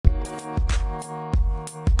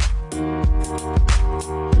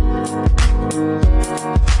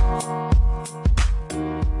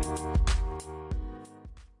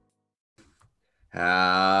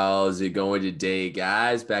it going today,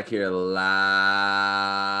 guys? Back here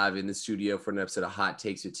live in the studio for an episode of Hot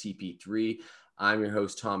Takes with TP3. I'm your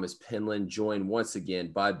host, Thomas Penland, joined once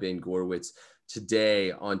again by Ben Gorwitz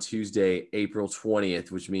today on Tuesday, April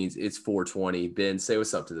 20th, which means it's 420. Ben, say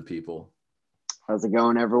what's up to the people. How's it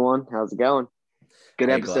going, everyone? How's it going? Good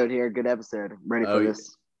episode here. Good episode. Ready for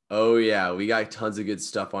this. Oh, yeah. We got tons of good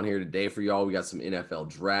stuff on here today for y'all. We got some NFL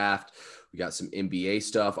draft. We got some NBA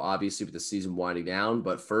stuff, obviously, with the season winding down.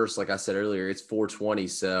 But first, like I said earlier, it's 420.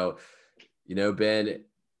 So, Ben,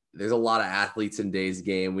 there's a lot of athletes in today's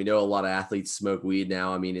game. We know a lot of athletes smoke weed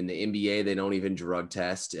now. I mean, in the NBA, they don't even drug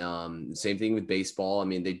test. Same thing with baseball. I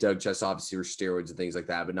mean, they drug test obviously for steroids and things like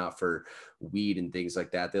that, but not for weed and things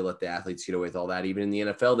like that. They let the athletes get away with all that. Even in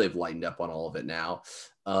the NFL, they've lightened up on all of it now.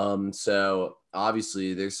 So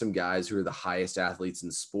obviously there's some guys who are the highest athletes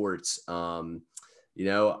in sports. Me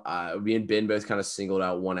and Ben both kind of singled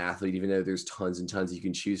out one athlete, even though there's tons and tons you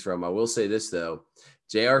can choose from. I will say this though,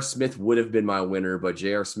 J.R. Smith would have been my winner, but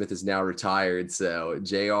J.R. Smith is now retired. So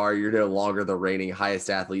J.R., you're no longer the reigning highest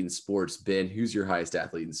athlete in sports. Ben, who's your highest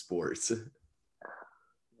athlete in sports?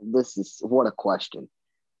 What a question.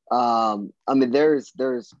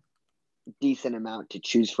 There's decent amount to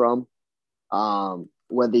choose from.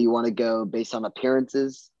 Whether you want to go based on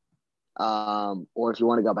appearances, or if you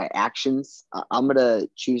want to go by actions. I'm going to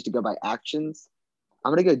choose to go by actions.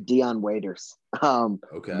 I'm going to go Dion Waiters.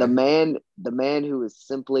 Okay. The man who is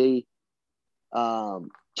simply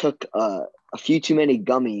took a few too many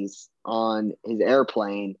gummies on his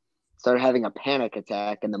airplane, started having a panic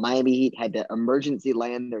attack, and the Miami Heat had to emergency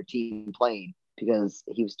land their team plane because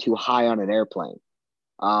he was too high on an airplane.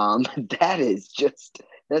 That's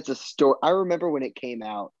a story. I remember when it came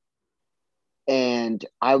out, and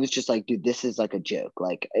I was just like, dude, this is like a joke.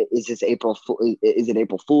 Like, is it April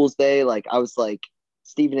Fool's Day? Like, I was like,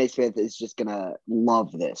 Stephen A. Smith is just gonna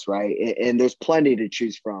love this, right? And there's plenty to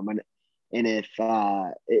choose from. And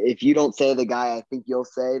if you don't say the guy I think you'll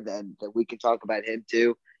say, then we can talk about him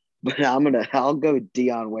too. But I'll go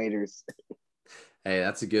Dion Waiters. Hey,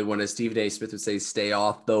 that's a good one. As Stephen A. Smith would say, stay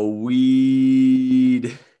off the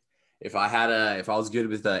weed. If I was good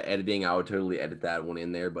with editing, I would totally edit that one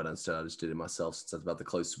in there, but instead I just did it myself since that's about the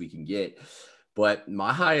closest we can get. But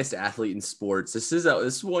my highest athlete in sports, this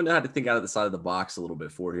is one I had to think out of the side of the box a little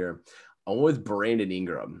bit for here. I'm with Brandon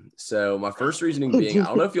Ingram. So my first reasoning being, I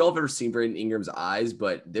don't know if y'all have ever seen Brandon Ingram's eyes,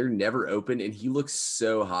 but they're never open, and he looks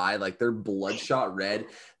so high, like they're bloodshot red.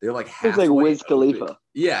 They're like halfway. It's like Wiz Khalifa.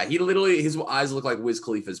 Yeah, his eyes look like Wiz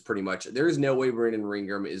Khalifa's pretty much. There is no way Brandon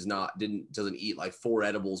Ingram doesn't eat like 4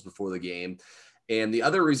 edibles before the game. And the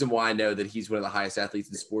other reason why I know that he's one of the highest athletes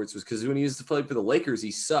in sports was because when he used to play for the Lakers,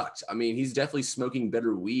 he sucked. I mean, he's definitely smoking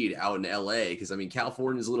better weed out in LA because, I mean,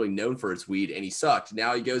 California is literally known for its weed, and he sucked.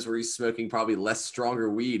 Now he goes where he's smoking probably less stronger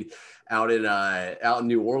weed out in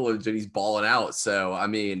New Orleans, and he's balling out. So, I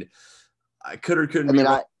mean, I could or couldn't be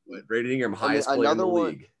wrong. Brandon Ingram, highest player in the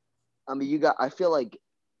league. I feel like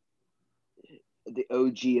the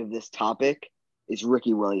OG of this topic is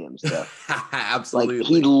Ricky Williams, though. Absolutely. Like,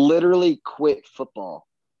 he literally quit football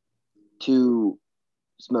to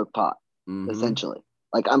smoke pot, essentially.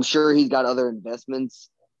 Like, I'm sure he's got other investments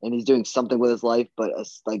and he's doing something with his life, but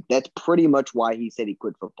that's pretty much why he said he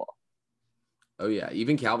quit football. Oh, yeah.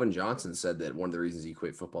 Even Calvin Johnson said that one of the reasons he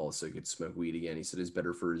quit football is so he could smoke weed again. He said it's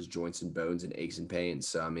better for his joints and bones and aches and pains.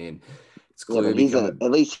 So, I mean, it's clear. Yeah,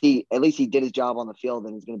 at least he did his job on the field,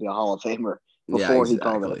 and he's going to be a Hall of Famer. Before he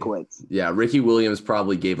called it quits. Yeah, Ricky Williams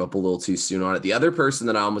probably gave up a little too soon on it. The other person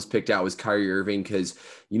that I almost picked out was Kyrie Irving because,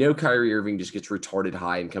 Kyrie Irving just gets retarded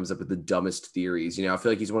high and comes up with the dumbest theories. I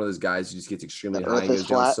feel like he's one of those guys who just gets extremely high and goes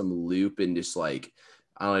down some loop and just like,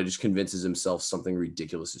 I don't know, just convinces himself something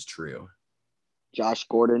ridiculous is true. Josh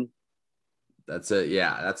Gordon. That's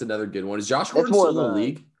another good one. Is Josh Gordon still in the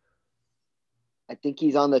league? I think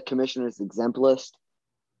he's on the commissioner's exempt list.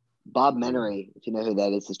 Bob Menery, if you know who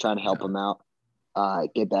that is trying to help him out.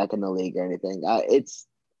 Get back in the league or anything. I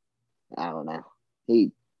don't know.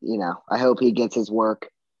 I hope he gets his work,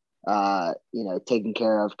 taken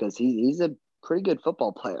care of because he's a pretty good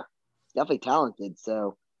football player. He's definitely talented.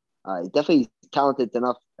 So he's definitely talented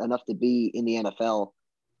enough to be in the NFL.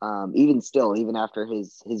 Even after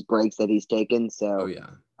his breaks that he's taken. So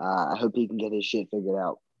I hope he can get his shit figured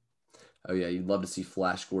out. Oh yeah, you'd love to see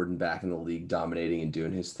Flash Gordon back in the league, dominating and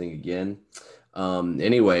doing his thing again.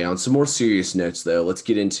 Anyway, on some more serious notes, though, let's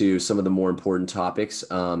get into some of the more important topics.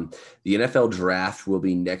 The NFL draft will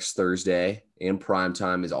be next Thursday in prime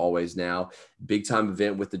time as always now. Big time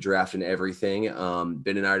event with the draft and everything.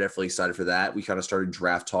 Ben and I are definitely excited for that. We kind of started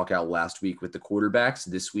draft talk out last week with the quarterbacks.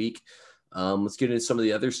 This week, Let's get into some of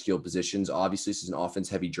the other skill positions. Obviously, this is an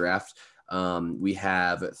offense-heavy draft. We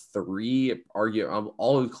have three,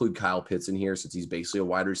 I'll include Kyle Pitts in here since he's basically a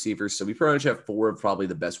wide receiver. So we pretty much have four of probably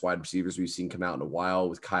the best wide receivers we've seen come out in a while,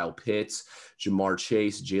 with Kyle Pitts, Ja'Marr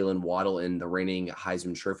Chase, Jalen Waddle, and the reigning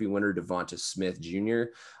Heisman Trophy winner, Devonta Smith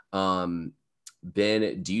Jr.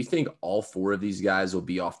 Ben, do you think all four of these guys will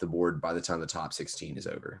be off the board by the time the top 16 is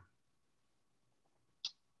over?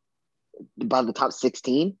 By the top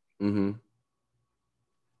 16? Mm-hmm.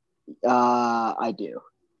 I do.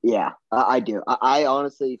 Yeah, I do. I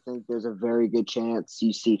honestly think there's a very good chance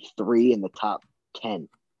you see 3 in the top 10.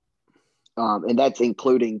 And that's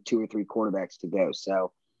including 2 or 3 quarterbacks to go.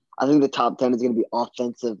 So I think the top 10 is going to be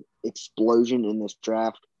offensive explosion in this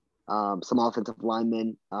draft. Some offensive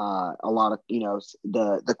linemen, a lot of,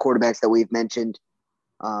 the quarterbacks that we've mentioned.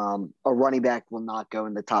 A running back will not go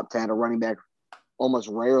in the top 10. A running back almost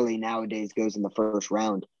rarely nowadays goes in the first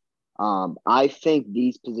round. I think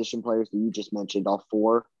these position players that you just mentioned, all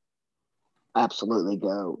 4, absolutely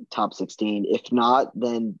go top 16. If not,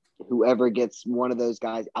 then whoever gets one of those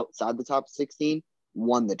guys outside the top 16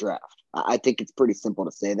 won the draft. I think it's pretty simple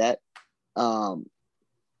to say that.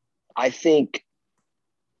 I think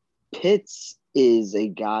Pitts is a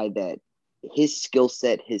guy that his skill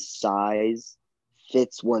set, his size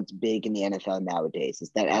fits what's big in the NFL nowadays.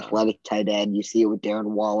 It's that athletic tight end. You see it with Darren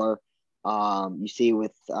Waller. You see it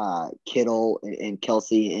with Kittle and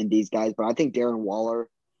Kelsey and these guys. But I think Darren Waller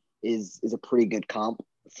is a pretty good comp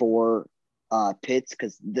for Pitts,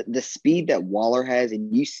 because the speed that Waller has,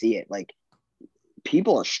 and you see it, like,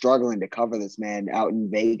 people are struggling to cover this man out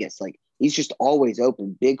in Vegas. Like, he's just always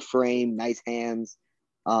open, big frame, nice hands.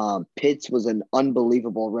 Pitts was an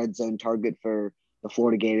unbelievable red zone target for the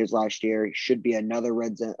Florida Gators last year. He should be another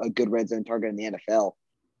a good red zone target in the NFL.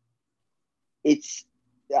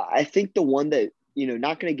 I think the one that,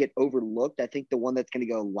 not going to get overlooked, I think the one that's going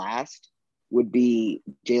to go last would be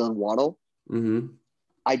Jalen Waddle. Mm-hmm.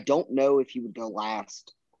 I don't know if he would go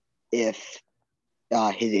last if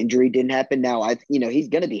his injury didn't happen. Now, he's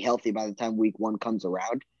going to be healthy by the time week 1 comes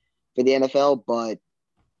around for the NFL. But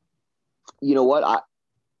you know what?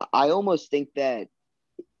 I almost think that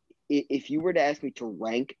if you were to ask me to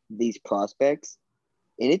rank these prospects,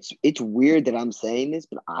 and it's weird that I'm saying this,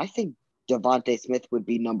 but I think Devonta Smith would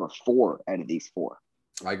be number 4 out of these 4.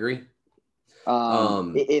 I agree.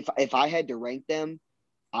 If I had to rank them,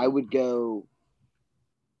 I would go.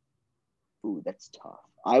 Ooh, that's tough.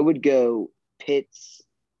 I would go Pitts.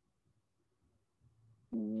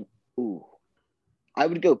 Ooh, I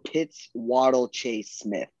would go Pitts, Waddle, Chase,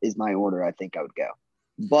 Smith is my order. I think I would go.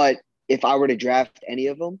 But if I were to draft any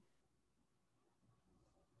of them,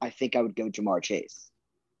 I think I would go Ja'Marr Chase,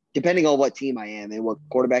 depending on what team I am and what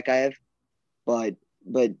quarterback I have. But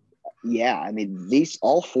yeah, I mean,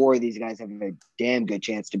 all 4 of these guys have a damn good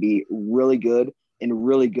chance to be really good and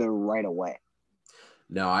really good right away.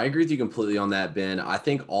 No, I agree with you completely on that, Ben. I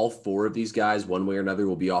think all 4 of these guys, one way or another,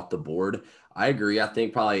 will be off the board. I agree. I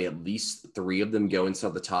think probably at least 3 of them go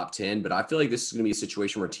inside the top 10, but I feel like this is going to be a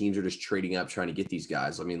situation where teams are just trading up, trying to get these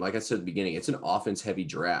guys. I mean, like I said at the beginning, it's an offense-heavy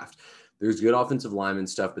draft. There's good offensive lineman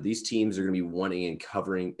stuff, but these teams are going to be wanting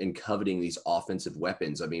and coveting these offensive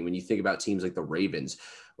weapons. I mean, when you think about teams like the Ravens,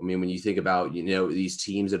 I mean, when you think about, these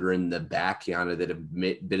teams that are in the back kind of that have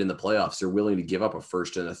been in the playoffs, they're willing to give up a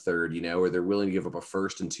first and a third, or they're willing to give up a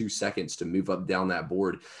first and 2 seconds to move up down that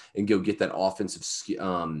board and go get that offensive,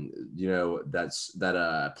 that's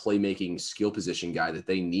that playmaking skill position guy that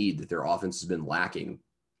they need, that their offense has been lacking.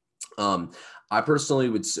 I personally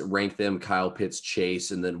would rank them Kyle Pitts,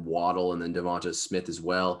 Chase, and then Waddle, and then Devonta Smith as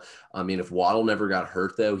well. I mean, if Waddle never got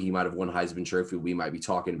hurt, though, he might have won Heisman Trophy. We might be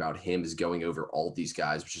talking about him as going over all of these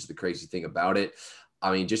guys, which is the crazy thing about it.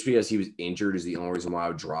 I mean, just because he was injured is the only reason why I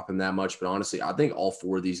would drop him that much. But honestly, I think all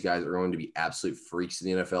 4 of these guys are going to be absolute freaks in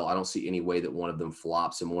the NFL. I don't see any way that one of them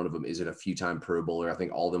flops and one of them isn't a few-time Pro Bowler. I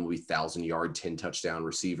think all of them will be 1,000-yard, 10-touchdown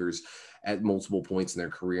receivers at multiple points in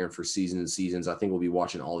their career and for seasons and seasons. I think we'll be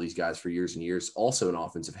watching all these guys for years and years. Also an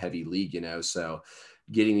offensive heavy league, so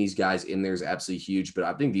getting these guys in there is absolutely huge, but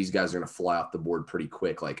I think these guys are going to fly off the board pretty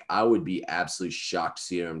quick. Like, I would be absolutely shocked to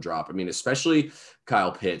see them drop. I mean, especially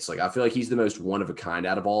Kyle Pitts. Like, I feel like he's the most one of a kind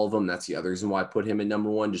out of all of them. That's the other reason why I put him in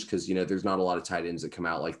number 1, just because, there's not a lot of tight ends that come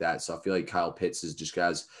out like that. So I feel like Kyle Pitts is just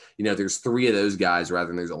guys, there's 3 of those guys rather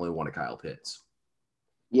than there's only 1 of Kyle Pitts.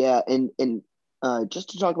 Yeah. And just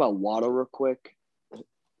to talk about Waddle real quick,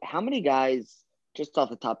 how many guys, just off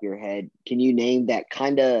the top of your head, can you name that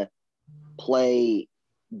kind of play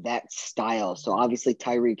that style? So obviously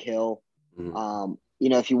Tyreek Hill. Mm-hmm.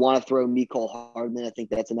 If you want to throw Mecole Hardman, I think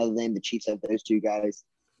that's another name. The Chiefs have those 2 guys.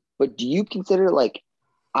 But do you consider, like,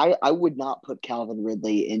 I would not put Calvin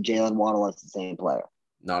Ridley and Jalen Waddle as the same player.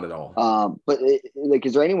 Not at all. But like,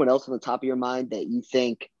 is there anyone else on the top of your mind that you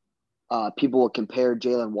think people will compare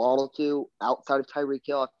Jalen Waddle to outside of Tyreek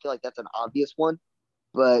Hill? I feel like that's an obvious one,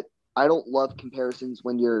 but I don't love comparisons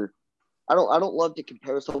when you're. I don't love to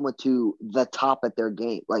compare someone to the top at their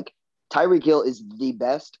game. Like Tyreek Hill is the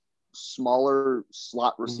best smaller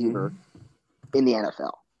slot receiver in the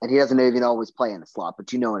NFL, and he doesn't even always play in the slot,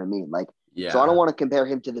 but you know what I mean. Like, Yeah. so I don't want to compare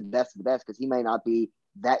him to the best of the best because he may not be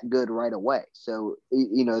that good right away. So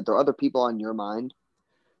there are other people on your mind.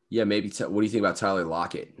 Yeah, maybe. What do you think about Tyler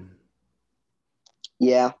Lockett?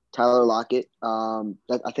 Yeah, Tyler Lockett. I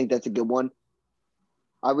think that's a good one.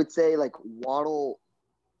 I would say like Waddle.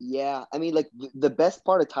 Yeah, I mean, like the best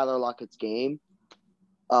part of Tyler Lockett's game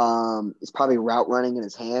is probably route running in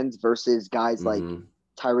his hands versus guys like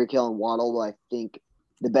Tyreek Hill and Waddle. I think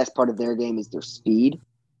the best part of their game is their speed.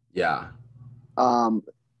 Yeah. I'm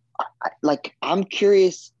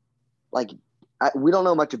curious. Like, we don't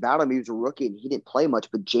know much about him. He was a rookie and he didn't play much.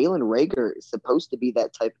 But Jalen Reagor is supposed to be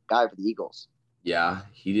that type of guy for the Eagles. Yeah,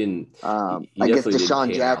 he didn't. He I guess definitely didn't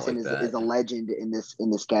Deshaun pan out Jackson like that. is a legend in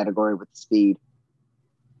this category with the speed.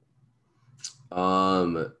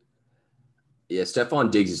 Yeah, Stephon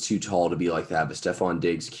Diggs is too tall to be like that, but Stephon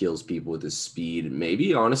Diggs kills people with his speed.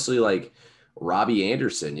 Maybe honestly, like Robbie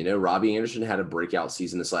Anderson. Robbie Anderson had a breakout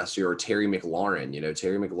season this last year, or Terry McLaurin.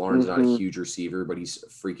 Terry McLaurin's not a huge receiver, but he's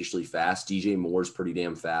freakishly fast. DJ Moore's pretty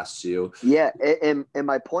damn fast too. Yeah, and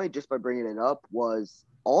my point, just by bringing it up, was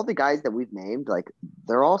all the guys that we've named, like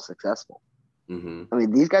they're all successful. I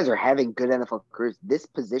mean, these guys are having good NFL careers. This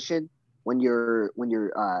position, when you're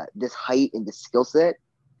this height and this skill set,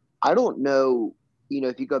 I don't know.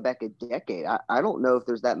 If you go back a decade, I don't know if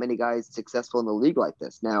there's that many guys successful in the league like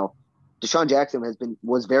this. Now, Deshaun Jackson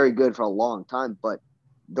was very good for a long time, but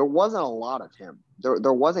there wasn't a lot of him.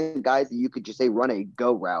 There wasn't guys that you could just say run a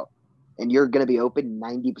go route, and you're going to be open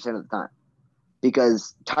 90% of the time.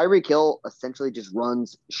 Because Tyreek Hill essentially just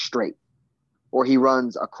runs straight, or he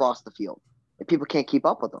runs across the field, and people can't keep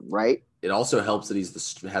up with him, right? It also helps that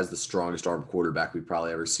has the strongest arm quarterback we've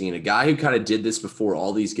probably ever seen. A guy who kind of did this before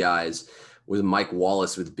all these guys was Mike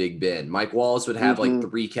Wallace with Big Ben. Mike Wallace would have like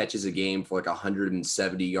 3 catches a game for like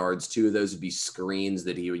 170 yards. 2 of those would be screens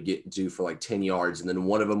that he would do for like 10 yards. And then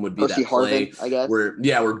one of them would be Percy that play Harvin, I guess.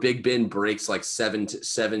 where Big Ben breaks like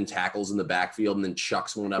seven tackles in the backfield and then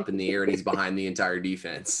chucks one up in the air and he's behind the entire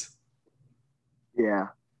defense. Yeah.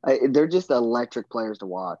 They're just electric players to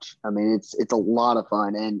watch. I mean, it's a lot of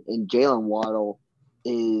fun. And Jalen Waddle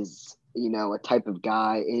is, a type of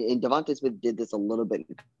guy. And Devontae Smith did this a little bit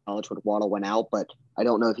in college when Waddle went out, but I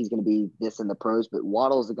don't know if he's going to be this in the pros. But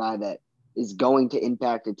Waddle is a guy that is going to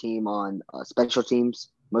impact a team on special teams,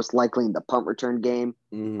 most likely in the punt return game,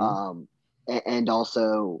 and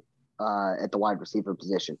also at the wide receiver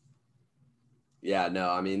position. Yeah, no,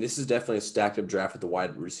 I mean, this is definitely a stacked up draft at the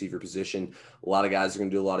wide receiver position. A lot of guys are going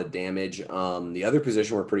to do a lot of damage. The other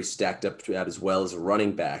position we're pretty stacked up at as well as a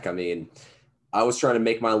running back. I mean, I was trying to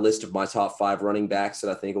make my list of my top 5 running backs that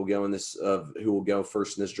I think will go in this, of who will go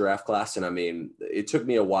first in this draft class. And I mean, it took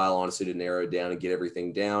me a while, honestly, to narrow it down and get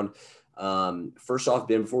everything down. First off,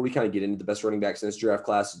 Ben, before we kind of get into the best running backs in this draft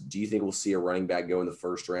class, do you think we'll see a running back go in the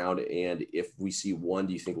first round? And if we see one,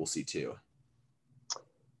 do you think we'll see 2?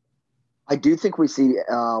 I do think we see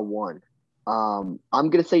 1. I'm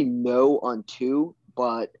going to say no on 2,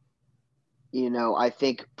 but I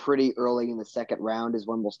think pretty early in the second round is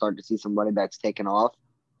when we'll start to see some running backs taken off.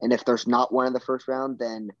 And if there's not one in the first round,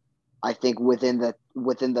 then I think within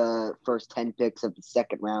the first 10 picks of the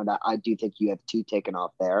second round, I do think you have 2 taken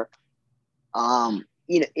off there.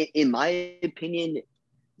 In my opinion,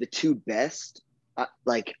 the 2 best,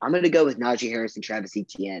 I'm going to go with Najee Harris and Travis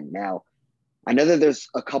Etienne. Now, I know that there's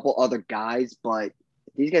a couple other guys, but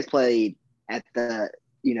these guys played at the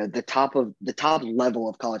top level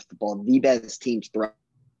of college football, the best teams throughout.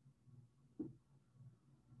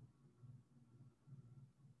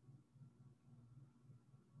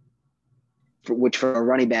 Which for a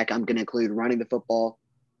running back, I'm going to include running the football,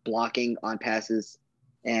 blocking on passes,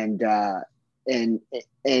 and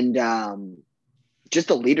just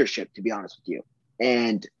the leadership, to be honest with you.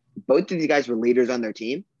 And both of these guys were leaders on their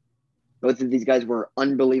team. Both of these guys were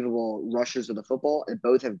unbelievable rushers of the football, and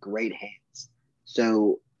both have great hands.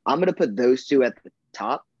 So I'm going to put those 2 at the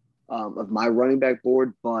top of my running back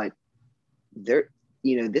board, but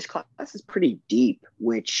this class is pretty deep,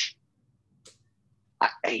 which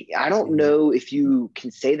I don't know if you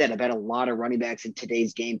can say that about a lot of running backs in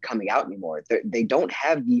today's game coming out anymore. They don't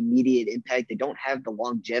have the immediate impact. They don't have the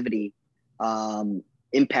longevity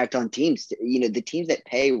impact on teams. The teams that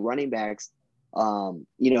pay running backs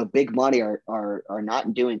big money are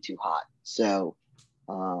not doing too hot. So,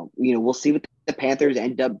 we'll see what the Panthers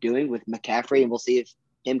end up doing with McCaffrey, and we'll see if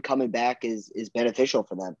him coming back is beneficial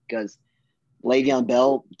for them, because Le'Veon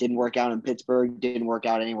Bell didn't work out in Pittsburgh, didn't work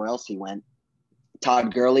out anywhere else he went.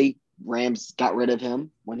 Todd Gurley, Rams got rid of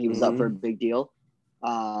him when he was up for a big deal.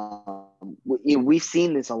 We've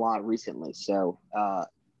seen this a lot recently. So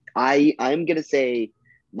I'm going to say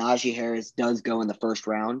Najee Harris does go in the first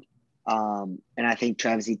round. And I think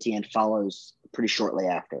Travis Etienne follows pretty shortly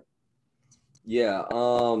after. Yeah.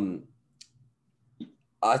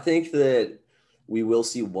 I think that we will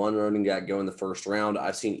see one running back go in the first round.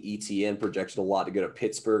 I've seen Etienne projected a lot to go to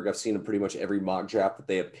Pittsburgh. I've seen in pretty much every mock draft that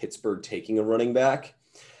they have Pittsburgh taking a running back.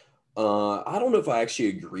 I don't know if I actually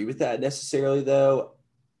agree with that necessarily, though.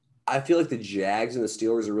 I feel like the Jags and the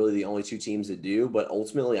Steelers are really the only two teams that do, but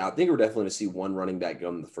ultimately I think we're definitely going to see one running back go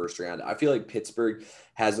in the first round. I feel like Pittsburgh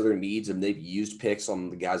has other needs, and they've used picks on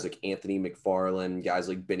the guys like Anthony McFarland, guys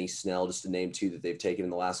like Benny Snell, just to name two that they've taken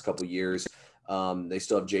in the last couple of years. They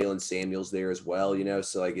still have Jalen Samuels there as well,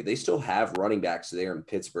 so like they still have running backs there in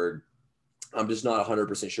Pittsburgh. I'm just not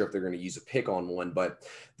 100% sure if they're going to use a pick on one, but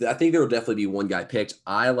I think there will definitely be one guy picked.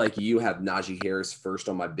 I, like you, have Najee Harris first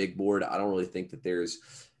on my big board. I don't really think that there's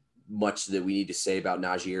much that we need to say about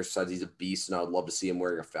Najee Harris besides he's a beast, and I would love to see him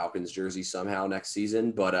wearing a Falcons jersey somehow next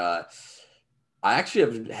season. But I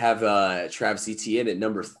actually have Travis Etienne at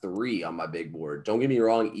number 3 on my big board. Don't get me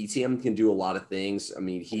wrong, Etienne can do a lot of things. I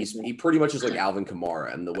mean, he pretty much is like Alvin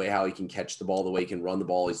Kamara, and the way how he can catch the ball, the way he can run the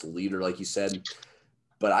ball, he's a leader, like you said.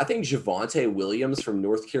 But I think Javonte Williams from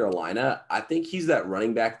North Carolina, I think he's that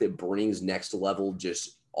running back that brings next level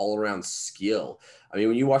just all-around skill. I mean,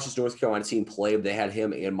 when you watch this North Carolina team play, they had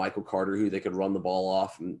him and Michael Carter, who they could run the ball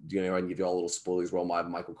off. And, I can give you all little spoilers. Well, I have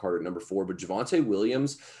Michael Carter at number 4. But Javonte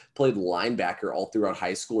Williams played linebacker all throughout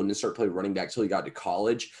high school and then started playing running back until he got to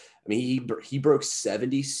college. I mean, he broke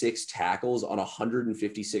 76 tackles on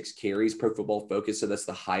 156 carries. Pro Football Focus said that's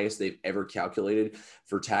the highest they've ever calculated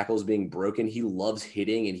for tackles being broken. He loves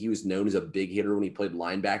hitting, and he was known as a big hitter when he played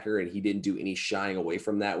linebacker, and he didn't do any shying away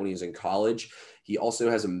from that when he was in college. He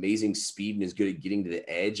also has amazing speed and is good at getting to the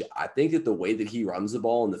edge. I think that the way that he runs the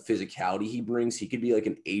ball and the physicality he brings, he could be like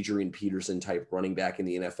an Adrian Peterson type running back in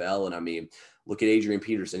the NFL. And I mean, look at Adrian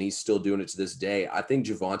Peterson. He's still doing it to this day. I think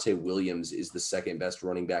Javonte Williams is the second best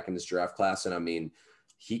running back in this draft class. And I mean,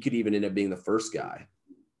 he could even end up being the first guy.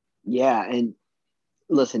 Yeah. And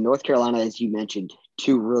listen, North Carolina, as you mentioned,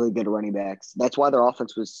 2 really good running backs. That's why their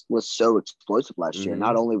offense was so explosive last year.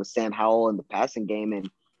 Not only was Sam Howell in the passing game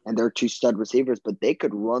and they're 2 stud receivers, but they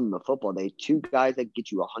could run the football. They 2 guys that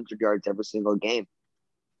get you 100 yards every single game.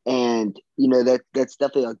 And, that's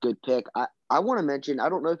definitely a good pick. I want to mention, I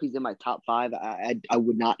don't know if he's in my top 5. I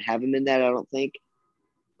would not have him in that, I don't think.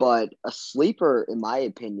 But a sleeper, in my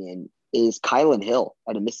opinion, is Kylan Hill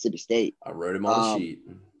out of Mississippi State. I wrote him on the sheet.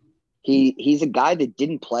 He's a guy that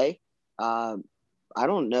didn't play. I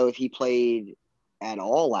don't know if he played at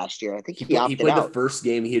all last year. I think he opted played out. The first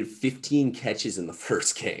game. He had 15 catches in the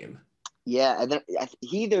first game. Yeah, and then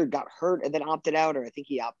he either got hurt and then opted out, or I think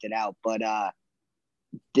he opted out. But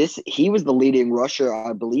he was the leading rusher,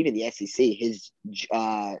 I believe, in the SEC.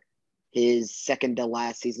 His second to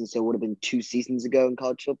last season, so it would have been 2 seasons ago in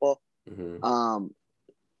college football.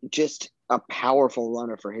 Just a powerful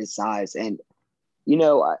runner for his size, and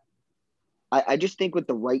I just think with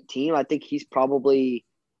the right team, I think he's probably.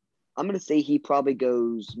 I'm going to say he probably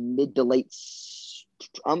goes mid to late,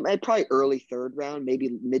 probably early 3rd round, maybe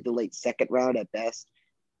mid to late 2nd round at best.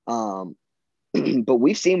 But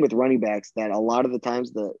we've seen with running backs that a lot of the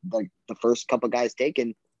times the first couple guys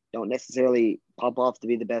taken don't necessarily pop off to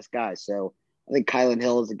be the best guy. So I think Kylan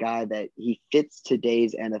Hill is a guy that he fits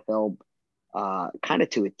today's NFL kind of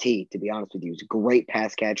to a T, to be honest with you. He's a great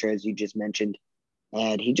pass catcher, as you just mentioned,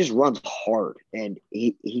 and he just runs hard. And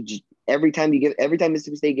he just, every time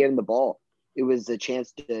Mississippi State gave him the ball, it was a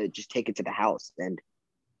chance to just take it to the house. And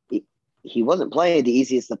he wasn't playing the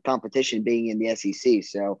easiest of competition, being in the SEC.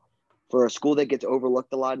 So for a school that gets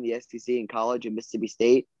overlooked a lot in the SEC in college and Mississippi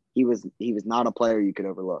State, he was not a player you could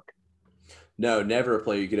overlook. No, never a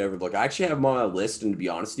player you could overlook. I actually have him on my list, and to be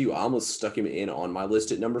honest with you, I almost stuck him in on my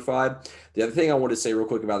list at number 5. The other thing I want to say real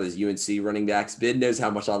quick about is UNC running backs. Ben knows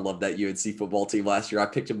how much I love that UNC football team last year. I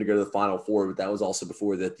picked him to go to the Final Four, but that was also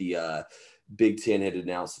before that the Big Ten had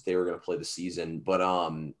announced that they were going to play the season. But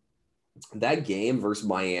That game versus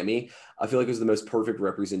Miami, I feel like it was the most perfect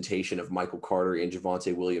representation of Michael Carter and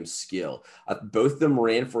Javonte Williams' skill. Both of them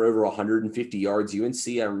ran for over 150 yards. UNC,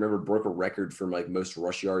 I remember, broke a record for like most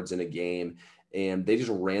rush yards in a game, and they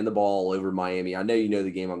just ran the ball all over Miami. I know you know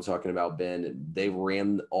the game I'm talking about, Ben. They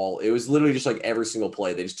ran all – it was literally just like every single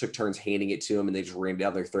play. They just took turns handing it to them, and they just ran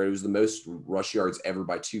down their throat. It was the most rush yards ever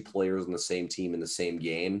by two players on the same team in the same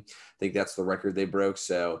game. I think that's the record they broke,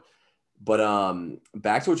 so – but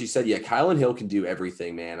back to what you said, yeah, Kylan Hill can do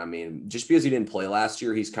everything, man. I mean, just because he didn't play last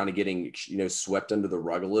year, he's kind of getting, swept under the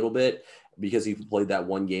rug a little bit because he played that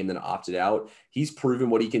one game, then opted out. He's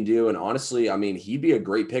proven what he can do. And honestly, I mean, he'd be a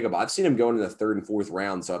great pickup. I've seen him going in the third and fourth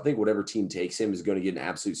round. So I think whatever team takes him is going to get an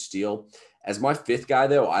absolute steal. As my fifth guy,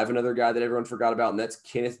 though, I have another guy that everyone forgot about, and that's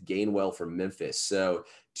Kenneth Gainwell from Memphis. So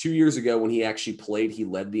 2 years ago when he actually played, he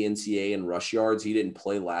led the NCAA in rush yards. He didn't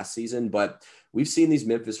play last season, but we've seen these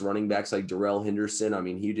Memphis running backs like Darrell Henderson. I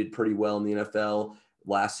mean, he did pretty well in the NFL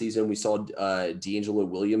last season. We saw D'Angelo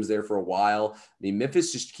Williams there for a while. I mean,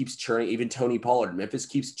 Memphis just keeps churning, even Tony Pollard. Memphis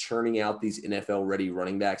keeps churning out these NFL-ready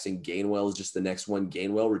running backs, and Gainwell is just the next one.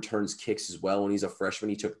 Gainwell returns kicks as well. When he's a freshman,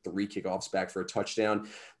 he took 3 kickoffs back for a touchdown.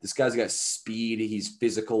 This guy's got speed. He's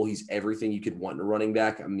physical. He's everything you could want in a running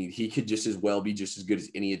back. I mean, he could just as well be just as good as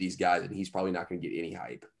any of these guys, and he's probably not going to get any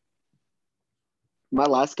hype. My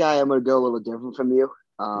last guy, I'm going to go a little different from you.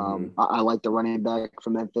 I like the running back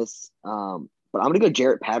from Memphis, but I'm going to go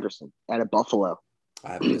Jarrett Patterson out of Buffalo.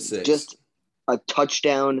 I have him at 6. Just a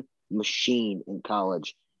touchdown machine in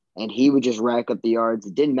college, and he would just rack up the yards.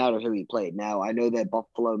 It didn't matter who he played. Now, I know that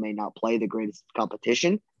Buffalo may not play the greatest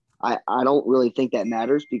competition. I don't really think that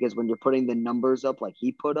matters because when you're putting the numbers up like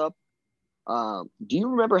he put up, do you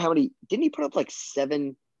remember how many – didn't he put up like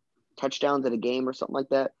 7 touchdowns in a game or something like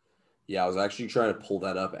that? Yeah, I was actually trying to pull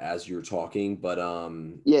that up as you were talking, but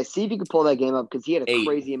yeah, see if you could pull that game up because he had a 8.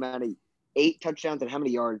 crazy amount of 8 touchdowns and how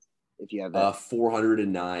many yards if you have that?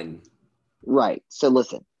 409. Right. So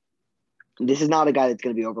listen, this is not a guy that's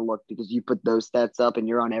going to be overlooked because you put those stats up and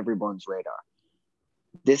you're on everyone's radar.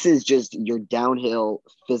 This is just your downhill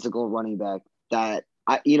physical running back that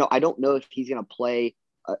I don't know if he's going to play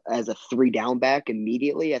as a 3-down back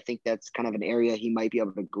immediately. I think that's kind of an area he might be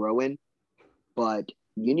able to grow in, but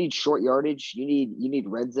you need short yardage. You need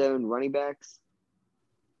red zone running backs.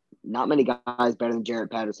 Not many guys better than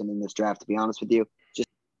Jarrett Patterson in this draft, to be honest with you.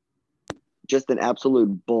 Just an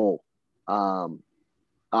absolute bull.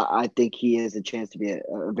 I think he has a chance to be a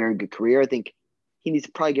very good career. I think he needs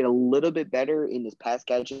to probably get a little bit better in his pass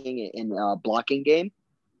catching and blocking game,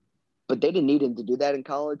 but they didn't need him to do that in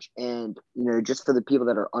college. And just for the people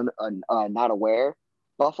that are not aware,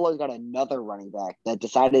 Buffalo's got another running back that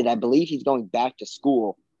decided, I believe he's going back to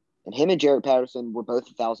school, and him and Jarrett Patterson were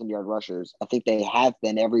both 1,000-yard rushers. I think they have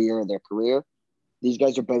been every year of their career. These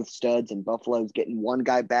guys are both studs, and Buffalo's getting one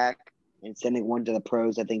guy back and sending one to the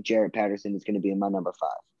pros. I think Jarrett Patterson is going to be in my number 5.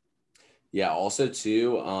 Yeah, also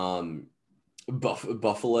too,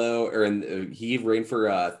 Buffalo, he ran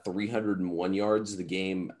for 301 yards the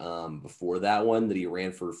game before that one that he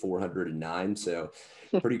ran for 409. So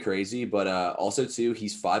pretty crazy. But also too,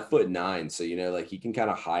 he's 5'9", so like he can kind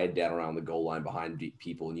of hide down around the goal line behind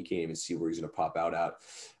people, and you can't even see where he's going to pop out at.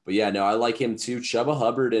 But yeah, no, I like him too. Chuba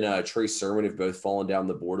Hubbard and Trey Sermon have both fallen down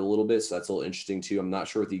the board a little bit, so that's a little interesting too. I'm not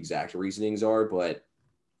sure what the exact reasonings are, but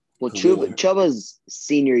Chuba's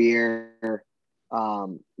senior year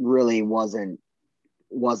really wasn't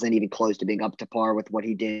even close to being up to par with what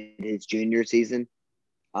he did his junior season.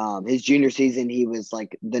 His junior season, he was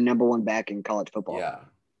like the number 1 back in college football. Yeah.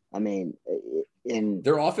 I mean, in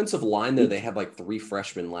their offensive line, though, they had like 3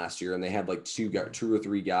 freshmen last year, and they had like 2 or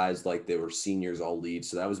 3 guys like they were seniors all lead.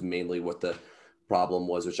 So that was mainly what the problem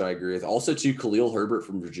was, which I agree with. Also, too, Khalil Herbert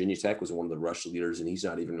from Virginia Tech was one of the rush leaders, and he's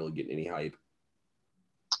not even really getting any hype.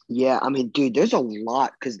 Yeah, I mean, dude, there's a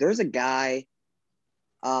lot because there's a guy.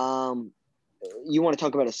 You want to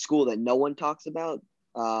talk about a school that no one talks about?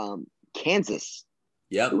 Kansas.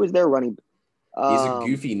 Yep. Who was their running? He's a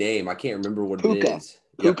goofy name. I can't remember what it is.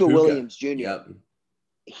 Puka Williams Jr. Yep.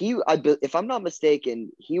 If I'm not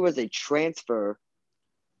mistaken, he was a transfer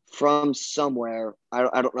from somewhere.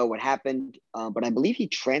 I don't know what happened, but I believe he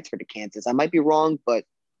transferred to Kansas. I might be wrong, but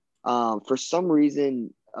for some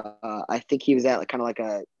reason, I think he was at kind of like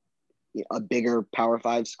a bigger Power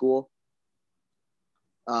 5 school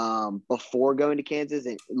before going to Kansas.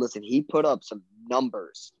 And listen, he put up some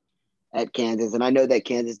numbers at Kansas, and I know that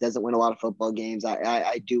Kansas doesn't win a lot of football games.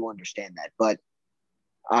 I do understand that, but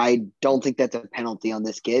I don't think that's a penalty on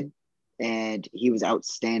this kid, and he was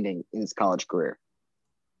outstanding in his college career.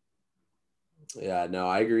 Yeah, no,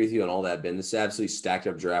 I agree with you on all that, Ben. This is absolutely stacked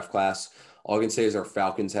up draft class. All I can say is our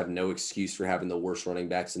Falcons have no excuse for having the worst running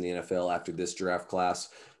backs in the NFL after this draft class.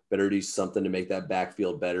 Better do something to make that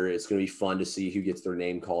backfield better. It's going to be fun to see who gets their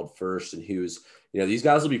name called first and who's, these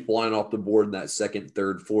guys will be flying off the board in that second,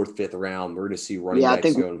 third, fourth, fifth round. We're going to see running Yeah,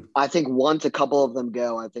 backs going. I think once a couple of them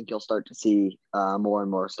go, I think you'll start to see more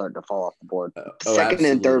and more starting to fall off the board. Second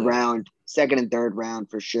and third round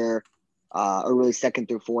for sure. Or really second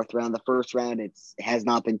through fourth round. The first round, it has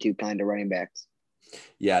not been too kind to running backs.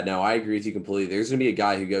 Yeah, no, I agree with you completely. There's going to be a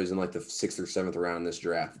guy who goes in like the 6th or 7th round in this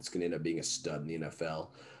draft. It's going to end up being a stud in the NFL.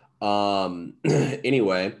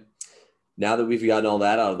 Anyway, now that we've gotten all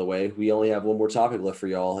that out of the way, we only have one more topic left for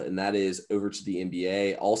y'all, and that is over to the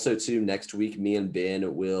NBA. Also, too, next week, me and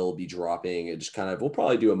Ben will be dropping we'll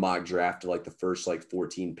probably do a mock draft to like the first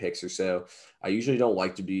 14 picks or so. I usually don't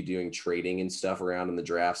like to be doing trading and stuff around in the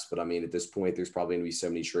drafts, but I mean, at this point, there's probably going to be so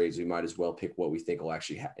many trades. We might as well pick what we think will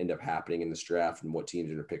actually end up happening in this draft and what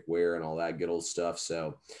teams are going to pick where and all that good old stuff.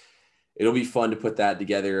 So it'll be fun to put that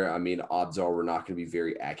together. I mean, odds are we're not going to be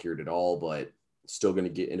very accurate at all, but still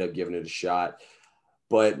going to end up giving it a shot.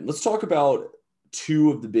 But let's talk about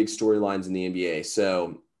two of the big storylines in the NBA.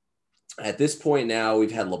 So at this point now,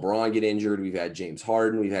 we've had LeBron get injured. We've had James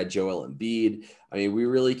Harden. We've had Joel Embiid. I mean, we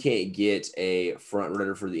really can't get a front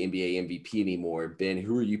runner for the NBA MVP anymore. Ben,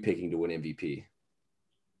 who are you picking to win MVP?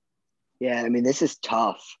 Yeah, I mean, this is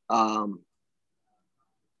tough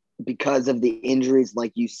because of the injuries,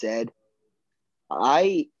 like you said.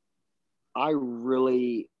 I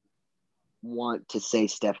really want to say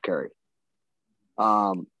Steph Curry.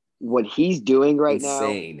 What he's doing right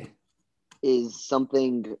now is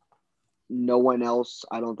something no one else,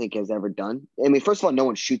 I don't think, has ever done. I mean, first of all, no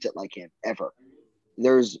one shoots it like him, ever.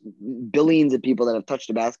 There's billions of people that have touched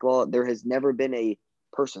a basketball. There has never been a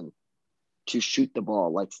person to shoot the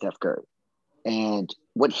ball like Steph Curry. And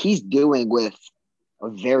what he's doing with a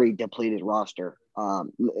very depleted roster,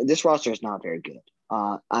 this roster is not very good.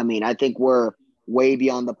 I mean, I think we're way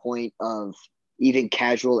beyond the point of even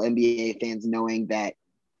casual NBA fans knowing that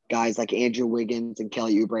guys like Andrew Wiggins and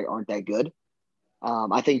Kelly Oubre aren't that good.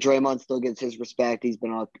 I think Draymond still gets his respect. He's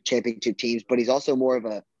been on championship teams, but he's also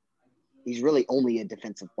he's really only a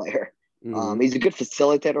defensive player. Mm-hmm. He's a good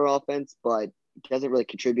facilitator on offense, but doesn't really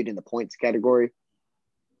contribute in the points category.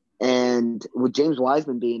 And with James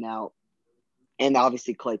Wiseman being out, and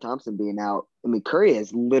obviously Klay Thompson being out, I mean, Curry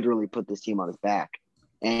has literally put this team on his back.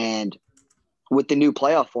 And with the new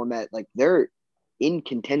playoff format, they're in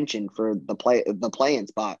contention for the play-in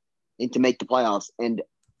spot and to make the playoffs. And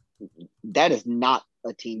that is not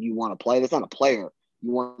a team you want to play. That's not a player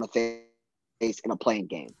you want to face in a playing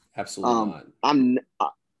game. Absolutely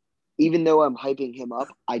not. Even though I'm hyping him up,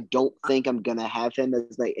 I don't think I'm gonna have him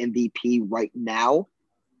as the MVP right now.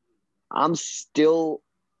 I'm still,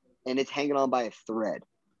 and it's hanging on by a thread.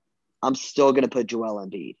 I'm still gonna put Joel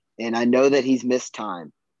Embiid, and I know that he's missed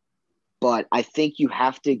time, but I think you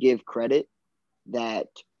have to give credit that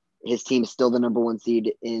his team is still the number one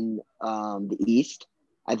seed in the East.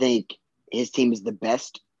 I think his team is the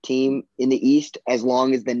best team in the East as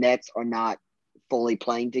long as the Nets are not fully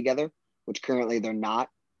playing together, which currently they're not.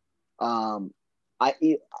 I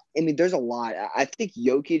mean, there's a lot. I think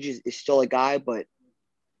Jokic is still a guy, but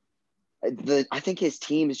I think his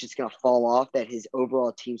team is just going to fall off, that his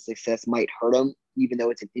overall team success might hurt him, even though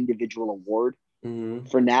it's an individual award. Mm-hmm.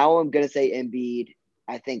 For now, I'm going to say Embiid.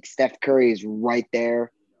 I think Steph Curry is right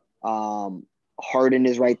there. Harden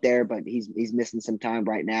is right there, but he's missing some time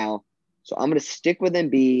right now. So I'm going to stick with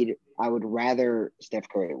Embiid. I would rather Steph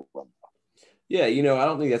Curry win. Yeah, I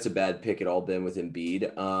don't think that's a bad pick at all, Ben, with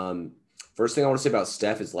Embiid. First thing I want to say about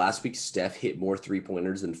Steph is last week Steph hit more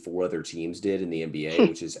three-pointers than 4 other teams did in the NBA,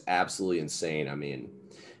 which is absolutely insane. I mean,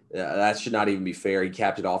 that should not even be fair. He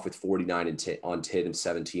capped it off with 49 on 10 and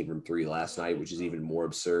 17 from 3 last night, which is even more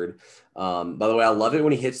absurd. By the way, I love it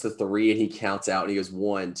when he hits the 3 and he counts out and he goes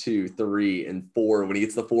 1, 2, 3, and 4 when he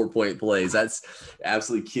gets the 4-point plays. That's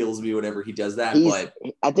absolutely kills me whenever he does that. But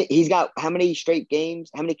I think he's got how many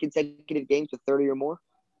consecutive games with 30 or more?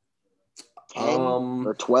 10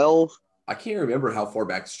 or 12? I can't remember how far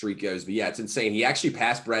back the streak goes, but yeah, it's insane. He actually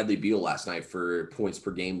passed Bradley Beal last night for points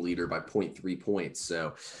per game leader by 0.3 points.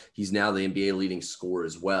 So he's now the NBA leading scorer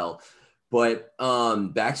as well. But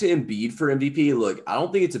back to Embiid for MVP. Look, I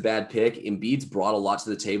don't think it's a bad pick. Embiid's brought a lot to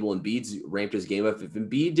the table. Embiid's ramped his game up. If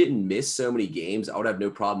Embiid didn't miss so many games, I would have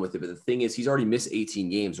no problem with it. But the thing is, he's already missed 18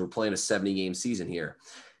 games. We're playing a 70-game season here.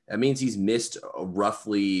 That means he's missed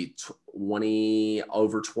roughly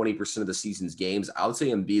over 20% of the season's games. I would say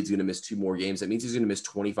Embiid's going to miss 2 more games. That means he's going to miss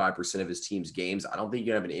 25% of his team's games. I don't think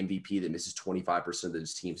you have an MVP that misses 25% of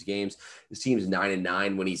his team's games. His team's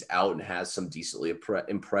 9-9 when he's out and has some decently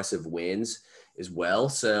impressive wins as well.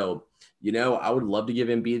 So, I would love to give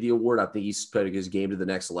Embiid the award. I think he's put his game to the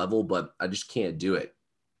next level, but I just can't do it.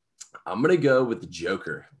 I'm going to go with the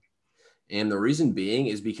Joker. And the reason being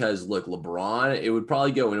is because, look, LeBron, it would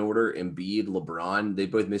probably go in order. Embiid, LeBron, they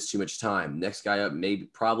both missed too much time. Next guy up,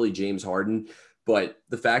 probably James Harden. But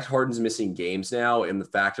the fact Harden's missing games now and the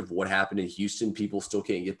fact of what happened in Houston, people still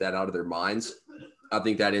can't get that out of their minds. I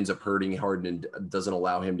think that ends up hurting Harden and doesn't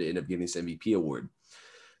allow him to end up getting this MVP award.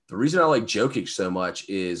 The reason I like Jokic so much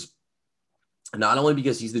is not only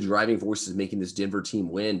because he's the driving force of making this Denver team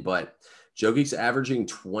win, but Jokic's averaging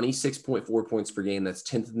 26.4 points per game. That's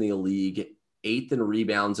 10th in the league, 8th in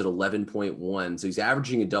rebounds at 11.1. So he's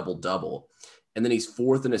averaging a double-double. And then he's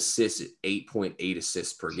 4th in assists at 8.8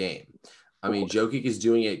 assists per game. I mean, Jokic is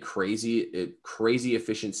doing it crazy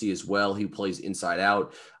efficiency as well. He plays inside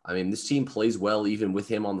out. I mean, this team plays well even with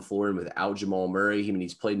him on the floor and without Jamal Murray. I mean,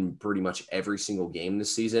 he's played in pretty much every single game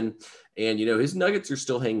this season. And, his Nuggets are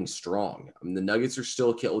still hanging strong. I mean, the Nuggets are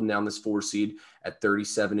still killing down this 4 seed at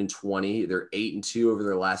 37-20. They're 8-2 over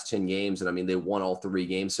their last 10 games. And, I mean, they won all 3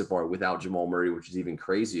 games so far without Jamal Murray, which is even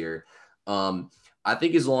crazier. I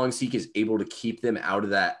think as long as he is able to keep them out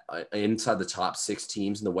of that inside the top 6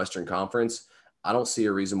 teams in the Western Conference, I don't see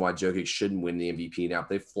a reason why Jokic shouldn't win the MVP. Now, if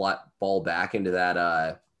they fall back into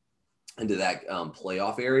that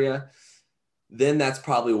playoff area, then that's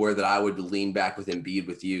probably where that I would lean back with Embiid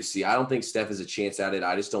with you. See, I don't think Steph has a chance at it.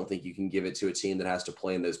 I just don't think you can give it to a team that has to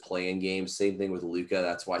play in those play-in games. Same thing with Luka.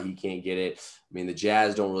 That's why he can't get it. I mean, the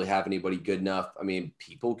Jazz don't really have anybody good enough. I mean,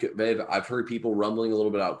 I've heard people rumbling a little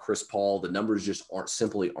bit about Chris Paul. The numbers just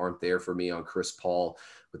aren't there for me on Chris Paul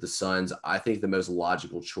with the Suns. I think the most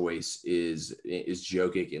logical choice is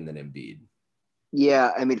Jokic and then Embiid.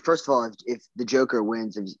 Yeah, I mean, first of all, if the Joker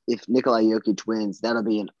wins, if Nikola Jokic wins, that'll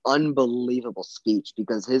be an unbelievable speech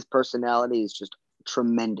because his personality is just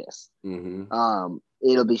tremendous. Mm-hmm.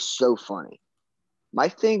 It'll be so funny. My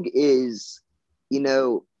thing is,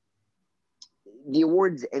 the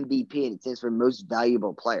award's MVP and it stands for most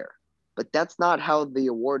valuable player, but that's not how the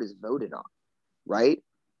award is voted on, right?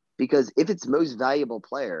 Because if it's most valuable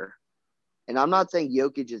player, and I'm not saying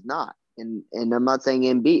Jokic is not, and I'm not saying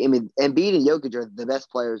Embiid. I mean, Embiid and Jokic are the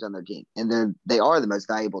best players on their team, and they are the most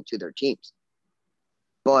valuable to their teams.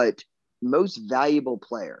 But most valuable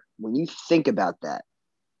player, when you think about that,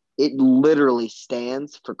 it literally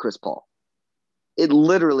stands for Chris Paul. It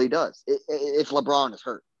literally does. If LeBron is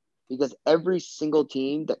hurt, because every single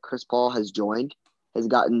team that Chris Paul has joined has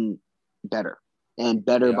gotten better and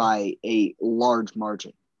better by a large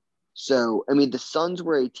margin. So, I mean, the Suns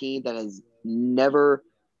were a team that has never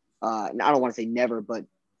I don't want to say never, but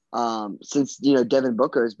since, Devin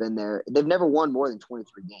Booker has been there, they've never won more than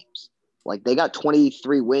 23 games. Like, they got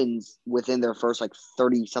 23 wins within their first,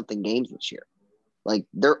 30-something games this year. Like,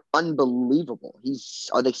 they're unbelievable.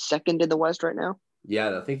 Are they second in the West right now?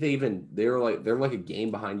 Yeah, I think they're like a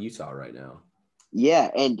game behind Utah right now.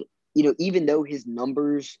 Yeah, and, even though his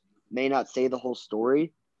numbers may not say the whole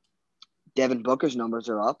story, Devin Booker's numbers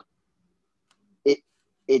are up.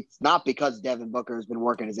 It's not because Devin Booker has been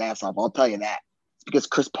working his ass off. I'll tell you that. It's because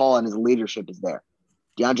Chris Paul and his leadership is there.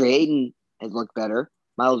 DeAndre Ayton has looked better.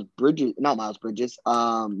 Mikal Bridges,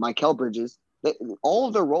 all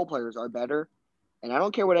of their role players are better. And I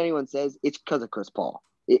don't care what anyone says. It's because of Chris Paul.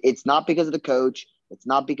 It's not because of the coach. It's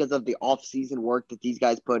not because of the offseason work that these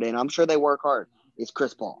guys put in. I'm sure they work hard. It's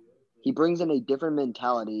Chris Paul. He brings in a different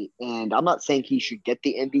mentality. And I'm not saying he should get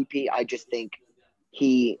the MVP. I just think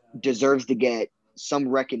he deserves to get some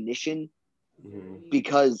recognition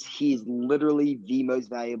because he's literally the most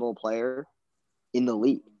valuable player in the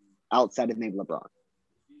league outside of maybe LeBron.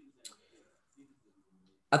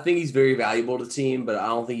 I think he's very valuable to the team, but I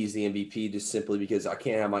don't think he's the MVP just simply because I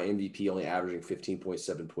can't have my MVP only averaging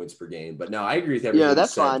 15.7 points per game. But no, I agree with everything. Yeah,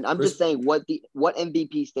 that's fine. I'm just saying what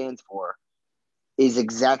MVP stands for is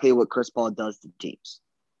exactly what Chris Paul does to teams.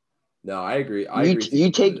 No, I agree.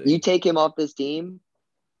 You take him off this team,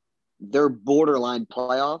 they're borderline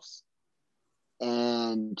playoffs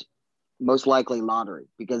and most likely lottery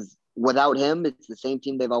because without him, it's the same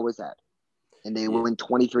team they've always had. And they win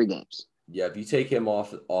 23 games. Yeah, if you take him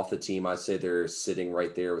off the team, I'd say they're sitting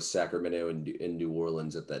right there with Sacramento and New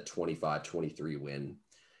Orleans at that 25-23 win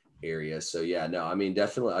area. So, yeah, no, I mean,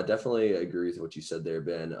 I definitely agree with what you said there,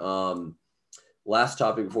 Ben. Last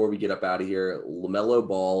topic before we get up out of here, LaMelo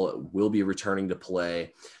Ball will be returning to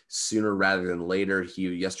play sooner rather than later. He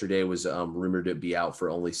yesterday was rumored to be out for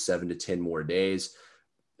only 7 to 10 more days.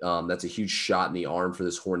 That's a huge shot in the arm for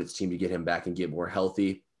this Hornets team to get him back and get more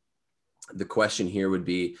healthy. The question here would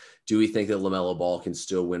be, do we think that LaMelo Ball can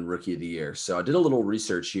still win Rookie of the Year? So I did a little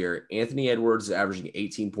research here. Anthony Edwards is averaging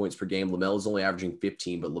 18 points per game. LaMelo is only averaging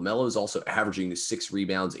 15, but LaMelo is also averaging 6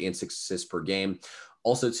 rebounds and 6 assists per game.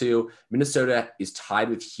 Also, too, Minnesota is tied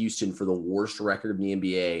with Houston for the worst record in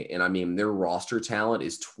the NBA. And I mean, their roster talent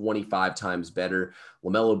is 25 times better.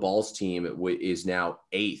 LaMelo Ball's team is now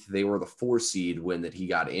 8th. They were the 4 seed when that he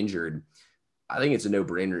got injured. I think it's a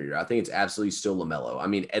no-brainer here. I think it's absolutely still LaMelo. I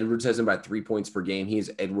mean, Edwards has him by 3 points per game. He has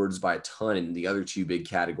Edwards by a ton in the other 2 big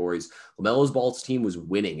categories. LaMelo Ball's team was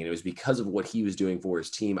winning, and it was because of what he was doing for his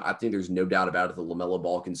team. I think there's no doubt about it that LaMelo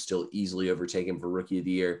Ball can still easily overtake him for Rookie of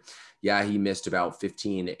the Year. Yeah, he missed about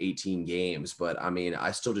 15 to 18 games, but I mean,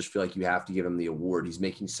 I still just feel like you have to give him the award. He's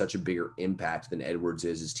making such a bigger impact than Edwards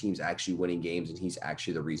is. His team's actually winning games, and he's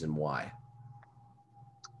actually the reason why.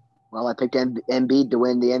 Well, I picked Embiid to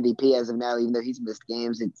win the MVP as of now, even though he's missed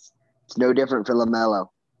games. It's no different for LaMelo.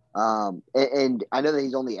 And I know that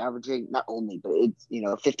he's only averaging, not only, but it's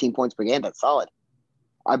 15 points per game. That's solid.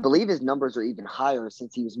 I believe his numbers are even higher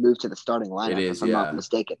since he was moved to the starting lineup. It is, if I'm not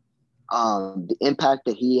mistaken. The impact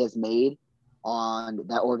that he has made on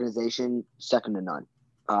that organization, second to none.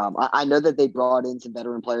 I know that they brought in some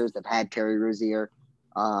veteran players. They've had Terry Rozier,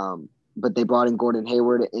 but they brought in Gordon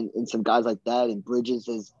Hayward and some guys like that. And Bridges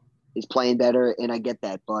is playing better, and I get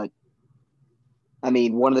that. But, I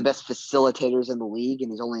mean, one of the best facilitators in the league, and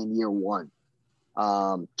he's only in year 1.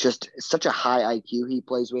 Just such a high IQ he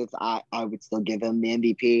plays with. I would still give him the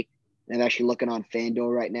MVP. And I'm actually looking on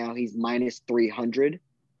FanDuel right now. He's minus 300.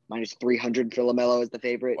 Minus 300 for LaMelo is the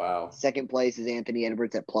favorite. Wow. Second place is Anthony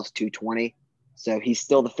Edwards at plus 220. So he's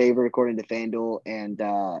still the favorite according to FanDuel, and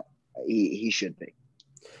he should be.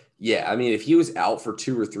 Yeah, I mean, if he was out for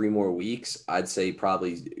 2 or 3 more weeks, I'd say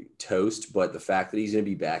probably toast. But the fact that he's going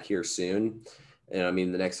to be back here soon, and I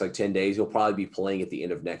mean, the next 10 days, he'll probably be playing at the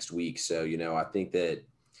end of next week. So, I think that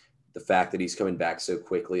the fact that he's coming back so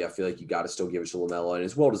quickly, I feel like you got to still give it to LaMelo, and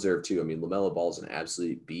it's well deserved too. I mean, LaMelo Ball is an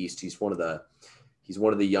absolute beast. He's one of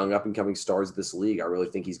the young up and coming stars of this league. I really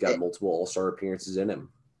think he's got multiple All-Star appearances in him.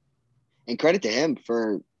 And credit to him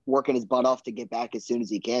for working his butt off to get back as soon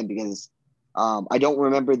as he can, because I don't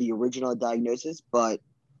remember the original diagnosis, but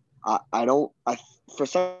for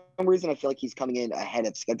some reason, I feel like he's coming in ahead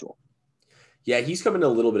of schedule. Yeah, he's coming a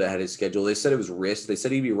little bit ahead of schedule. They said it was wrist. They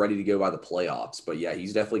said he'd be ready to go by the playoffs. But, yeah,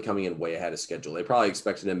 he's definitely coming in way ahead of schedule. They probably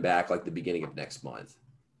expected him back the beginning of next month.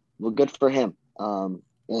 Well, good for him.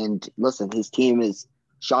 And, listen, his team is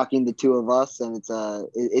shocking the two of us, and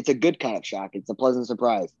it's a good kind of shock. It's a pleasant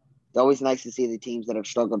surprise. It's always nice to see the teams that have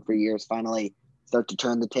struggled for years finally start to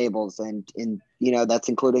turn the tables, and that's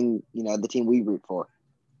including the team we root for.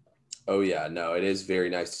 Oh yeah, no, it is very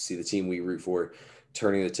nice to see the team we root for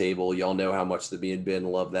turning the table. Y'all know how much the me and Ben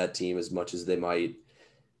love that team as much as they might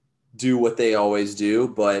do what they always do.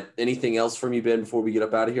 But anything else from you, Ben, before we get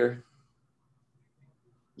up out of here?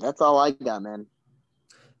 That's all I got, man.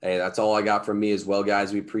 Hey, that's all I got from me as well,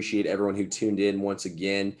 guys. We appreciate everyone who tuned in once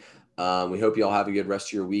again. We hope you all have a good rest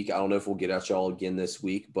of your week. I don't know if we'll get at y'all again this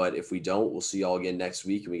week, but if we don't, we'll see y'all again next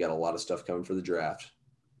week. And we got a lot of stuff coming for the draft.